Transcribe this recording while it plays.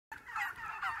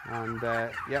And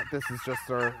yeah, this is just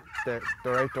their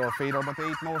outdoor feeder, but they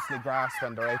eat mostly grass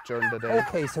when they're out during the day.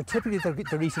 Okay, so typically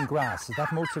they're eating grass. Is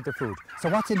that most of their food? So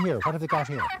what's in here? What have they got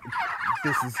here?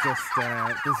 This is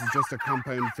just a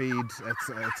compound feed.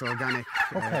 It's organic,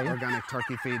 organic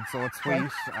turkey feed. So it's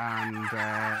wheat and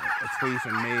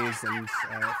maize and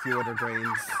a few other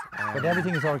grains. But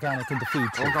everything is organic in the feed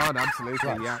too. Oh God, absolutely,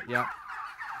 Right. yeah.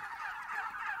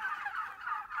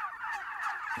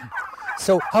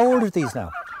 So how old are these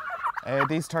now?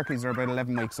 These turkeys are about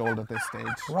 11 weeks old at this stage.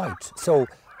 Right. So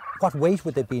what weight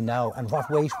would they be now, and what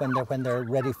weight when they're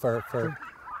ready for?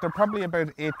 They're probably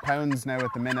about 8 pounds now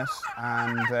at the minute,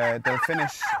 and they'll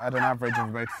finish at an average of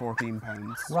about 14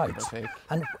 pounds. Right. Give or take.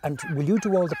 And will you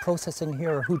do all the processing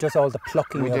here, or who does all the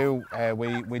plucking? We do.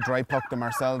 We dry pluck them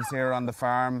ourselves here on the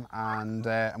farm, and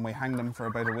we hang them for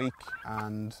about a week,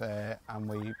 and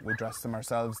we dress them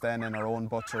ourselves then in our own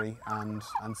butchery and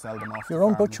sell them off. Your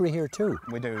own butchery here too?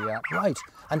 We do, yeah. Right.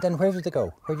 And then where do they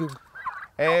go? Where do you?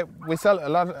 We sell a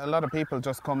lot of people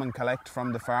just come and collect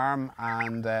from the farm,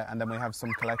 and then we have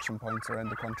some collection points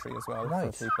around the country as well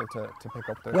for people to pick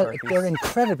up their turkeys. They're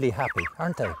incredibly happy,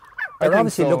 aren't they? They're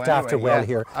obviously looked after well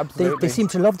here. Absolutely. They seem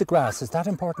to love the grass. Is that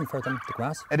important for them, the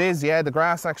grass? It is, yeah. The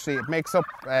grass actually, it makes up,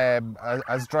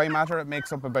 as dry matter, it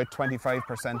makes up about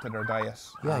 25% of their diet.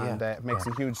 And it makes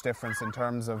a huge difference in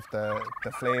terms of the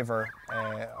flavour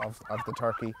of the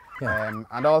turkey. Yeah.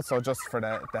 And also just for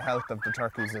the health of the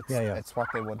turkeys, it's what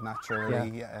they would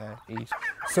naturally eat.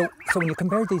 So when you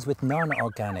compare these with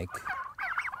non-organic,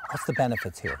 what's the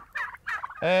benefits here?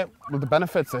 Well, the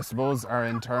benefits, I suppose, are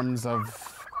in terms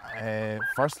of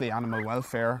firstly, animal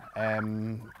welfare.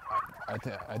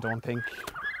 I don't think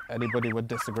anybody would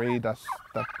disagree that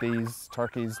these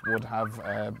turkeys would have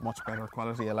a much better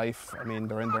quality of life. I mean,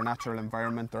 they're in their natural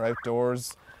environment, they're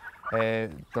outdoors,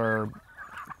 they're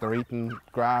eating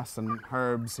grass and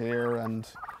herbs here, and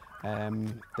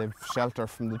they've shelter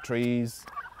from the trees.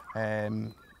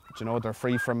 They're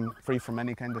free from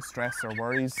any kind of stress or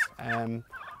worries. And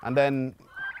then,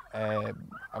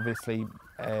 obviously,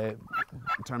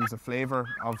 in terms of flavour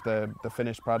of the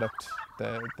finished product,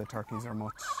 the turkeys are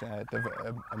they've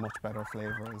a much better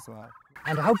flavour as well.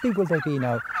 And how big will they be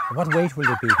now? What weight will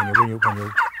they be when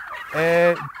you?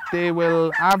 They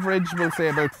will average, we'll say,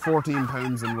 about 14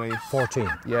 pounds in weight. 14?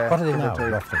 Yeah. What are they now,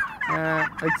 roughly?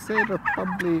 I'd say they're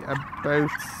probably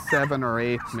about 7 or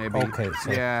 8, maybe. Okay,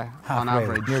 so yeah, halfway, on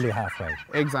average. Nearly halfway.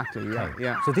 Exactly, yeah, Okay.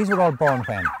 yeah. So these were all born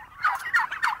when?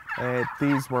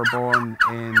 These were born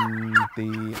at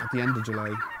the end of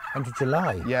July. End of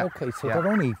July? Yeah. Okay, so they're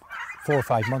only 4 or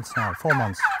 5 months now, 4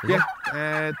 months. Yeah,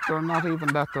 they're not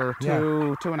even that, they're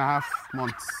 2.5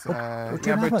 months.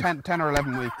 About 10 or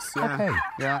 11 weeks. Yeah. Okay.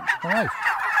 Yeah. All right.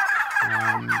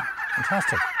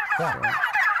 Fantastic. Yeah.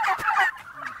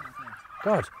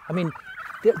 God, I mean,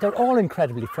 they're all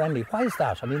incredibly friendly. Why is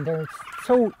that? I mean, they're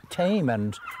so tame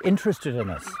and interested in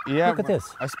us. Yeah, look at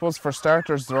this. I suppose for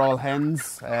starters, they're all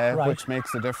hens, Right. which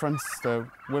makes a difference. The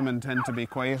women tend to be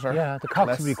quieter. Yeah, the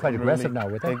cocks will be quite aggressive now,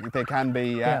 would they? They can be,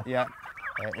 yeah. Yeah.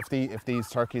 If these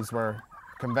turkeys were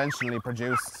conventionally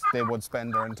produced, they would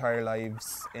spend their entire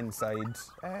lives inside.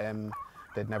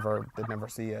 They'd never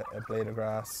see a blade of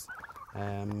grass.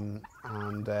 And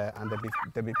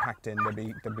they'd be packed in.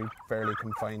 They'd be fairly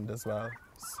confined as well.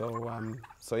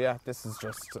 So yeah, this is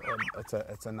just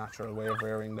it's a natural way of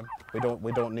rearing them.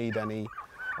 We don't need any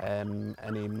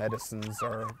medicines,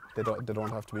 or they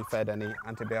don't have to be fed any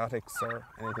antibiotics or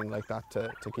anything like that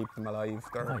to keep them alive.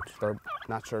 They're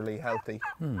naturally healthy.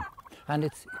 And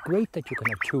it's great that you can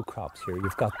have 2 crops here.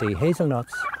 You've got the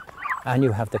hazelnuts, and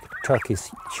you have the turkeys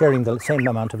sharing the same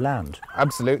amount of land.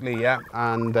 Absolutely, yeah.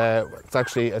 And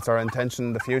it's our intention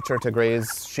in the future to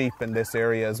graze sheep in this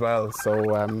area as well.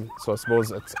 So I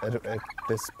suppose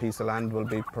this piece of land will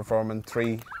be performing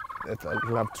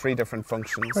it'll have 3 different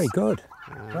functions. Very good.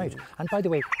 Right. And by the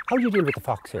way, how do you deal with the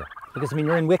fox here? Because I mean,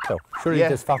 you're in Wicklow. Surely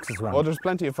there's foxes around. Oh, there's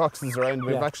plenty of foxes around.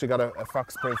 We've actually got a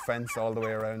fox-proof fence all the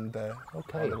way around the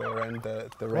range.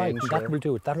 Right, and that will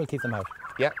do it. That will keep them out.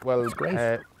 Yeah, well, That's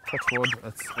great. touch wood,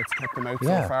 it's kept them out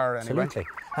so far anyway. Absolutely.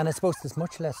 And I suppose there's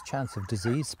much less chance of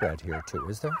disease spread here too,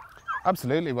 is there?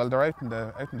 Absolutely. Well, they're out in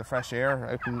the fresh air,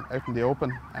 out in the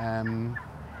open.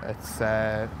 It's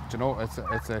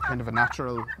it's a kind of a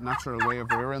natural way of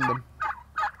rearing them.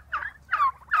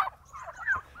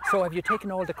 So have you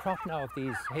taken all the crop now of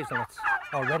these hazelnuts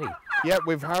already? Yeah,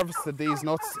 we've harvested these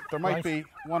nuts. There might be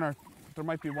one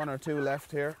or two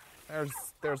left here.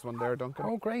 There's one there, Duncan.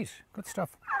 Oh, great. Good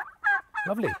stuff.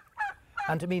 Lovely.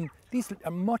 And I mean, these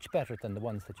are much better than the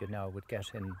ones that you now would get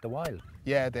in the wild.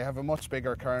 Yeah, they have a much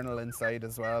bigger kernel inside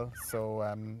as well. So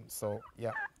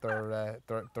yeah,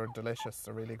 they're delicious.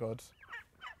 They're really good.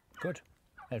 Good.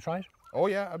 Can I try it? Oh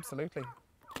yeah, absolutely.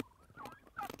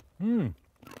 And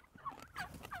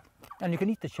you can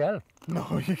eat the shell.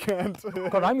 No, you can't.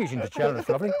 God, I'm eating the shell. It's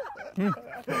lovely.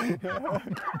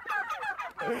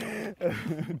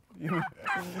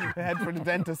 Head for the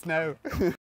dentist now.